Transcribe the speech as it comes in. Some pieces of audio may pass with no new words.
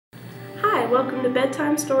welcome to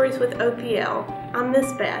Bedtime Stories with OPL. I'm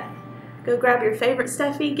Miss Beth. Go grab your favorite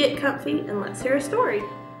stuffy, get comfy, and let's hear a story.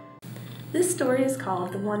 This story is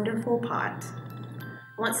called The Wonderful Pot.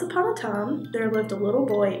 Once upon a time, there lived a little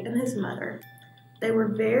boy and his mother. They were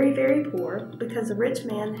very, very poor because a rich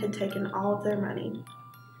man had taken all of their money.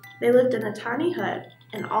 They lived in a tiny hut,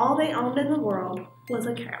 and all they owned in the world was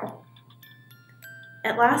a cow.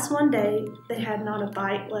 At last one day, they had not a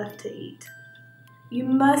bite left to eat. "You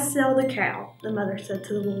must sell the cow," the mother said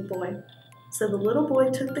to the little boy. So the little boy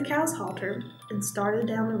took the cow's halter and started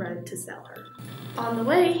down the road to sell her. On the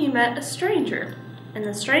way, he met a stranger, and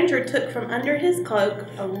the stranger took from under his cloak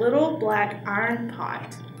a little black iron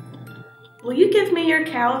pot. "Will you give me your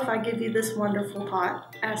cow if I give you this wonderful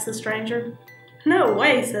pot?" asked the stranger. "No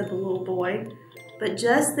way," said the little boy. But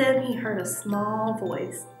just then he heard a small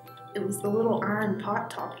voice. It was the little iron pot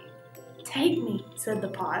talking. "Take me," said the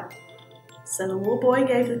pot. So the little boy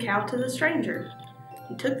gave the cow to the stranger.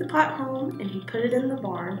 He took the pot home and he put it in the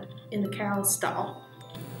barn in the cow's stall.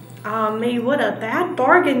 "Ah me, what a bad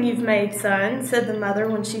bargain you've made, son," said the mother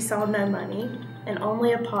when she saw no money and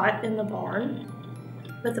only a pot in the barn.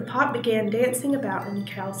 But the pot began dancing about in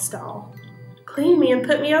the cow's stall. "Clean me and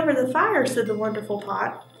put me over the fire," said the wonderful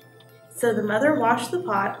pot. So the mother washed the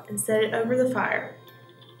pot and set it over the fire.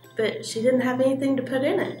 But she didn't have anything to put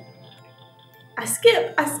in it. I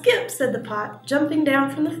skip, said the pot, jumping down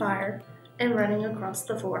from the fire and running across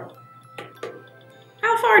the floor.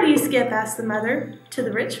 "How far do you skip?" asked the mother. "To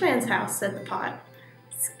the rich man's house," said the pot,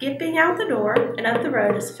 skipping out the door and up the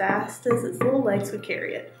road as fast as its little legs would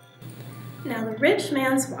carry it. Now the rich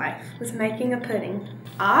man's wife was making a pudding.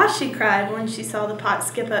 "Ah," she cried when she saw the pot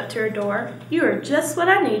skip up to her door, "you are just what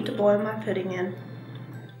I need to boil my pudding in."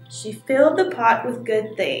 She filled the pot with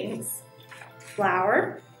good things: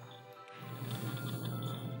 flour,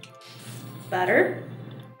 butter,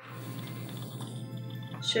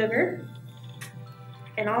 sugar,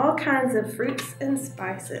 and all kinds of fruits and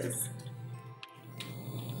spices.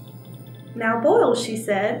 "Now boil," she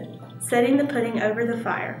said, setting the pudding over the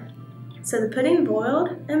fire. So the pudding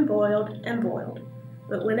boiled and boiled and boiled.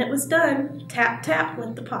 But when it was done, tap, tap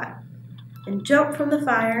went the pot, and jumped from the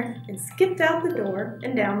fire and skipped out the door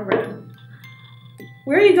and down the road.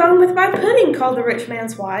 "Where are you going with my pudding?" called the rich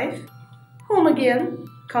man's wife. "Home again,"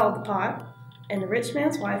 called the pot, and the rich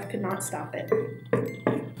man's wife could not stop it.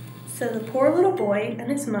 So the poor little boy and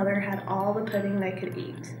his mother had all the pudding they could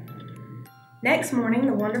eat. Next morning,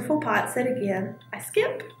 the wonderful pot said again, I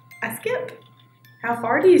skip. "How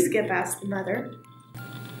far do you skip?" asked the mother.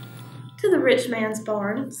 "To the rich man's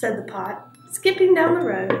barn," said the pot, skipping down the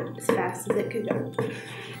road as fast as it could go.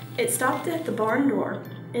 It stopped at the barn door.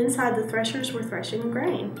 Inside, the threshers were threshing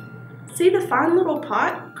grain. "See the fine little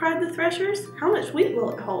pot," cried the threshers. "How much wheat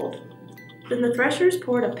will it hold?" Then the threshers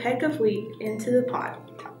poured a peck of wheat into the pot.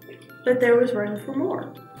 But there was room for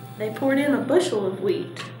more. They poured in a bushel of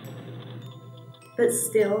wheat. But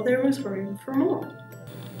still there was room for more.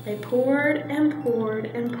 They poured and poured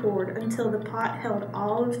and poured until the pot held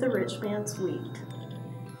all of the rich man's wheat.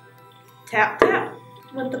 Tap, tap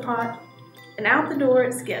went the pot, and out the door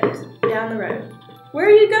it skipped, down the road. "Where are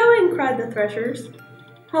you going?" cried the threshers.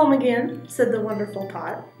 "Home again," said the wonderful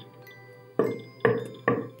pot.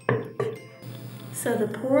 So the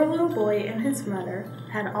poor little boy and his mother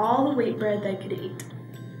had all the wheat bread they could eat.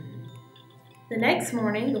 The next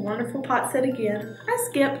morning, the wonderful pot said again, I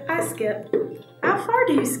skip. "How far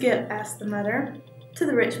do you skip?" asked the mother. "To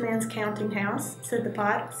the rich man's counting house," said the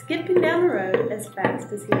pot, skipping down the road as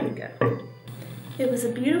fast as he could go. It was a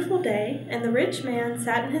beautiful day, and the rich man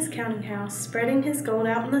sat in his counting house, spreading his gold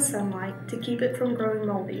out in the sunlight to keep it from growing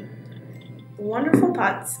moldy. The wonderful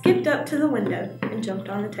pot skipped up to the window and jumped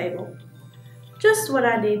on the table. "Just what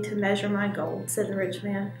I need to measure my gold," said the rich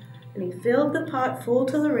man, and he filled the pot full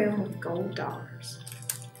to the rim with gold dollars.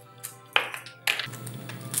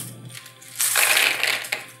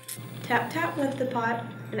 Tap, tap went the pot,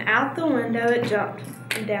 and out the window it jumped,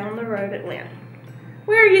 and down the road it went.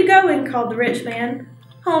 "Where are you going?" called the rich man.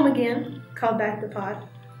 "Home again," called back the pot,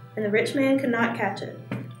 and the rich man could not catch it.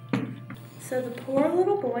 So the poor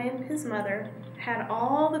little boy and his mother had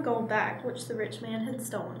all the gold back which the rich man had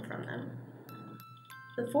stolen from them.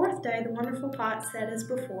 The fourth day, the wonderful pot said as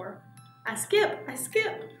before, I skip.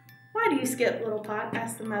 "Why do you skip, little pot?"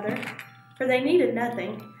 asked the mother, for they needed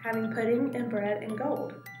nothing, having pudding and bread and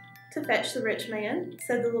gold. "To fetch the rich man,"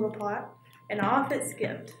 said the little pot, and off it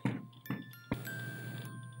skipped.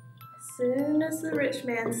 As soon as the rich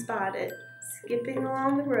man spied it, skipping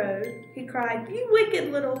along the road, he cried, "You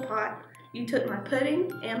wicked little pot! You took my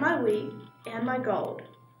pudding and my wheat and my gold.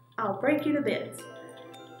 I'll break you to bits."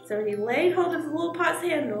 So he laid hold of the little pot's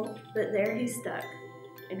handle, but there he stuck,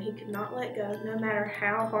 and he could not let go no matter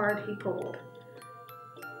how hard he pulled.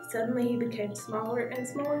 Suddenly he became smaller and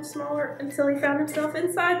smaller and smaller until he found himself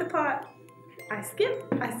inside the pot. I skip,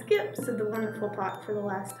 said the wonderful pot for the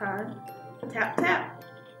last time. Tap, tap,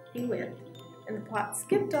 he went, and the pot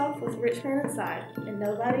skipped off with the rich man inside, and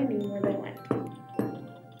nobody knew where they went.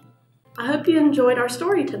 I hope you enjoyed our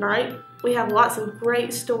story tonight. We have lots of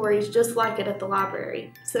great stories just like it at the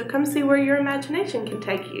library, so come see where your imagination can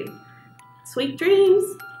take you. Sweet dreams!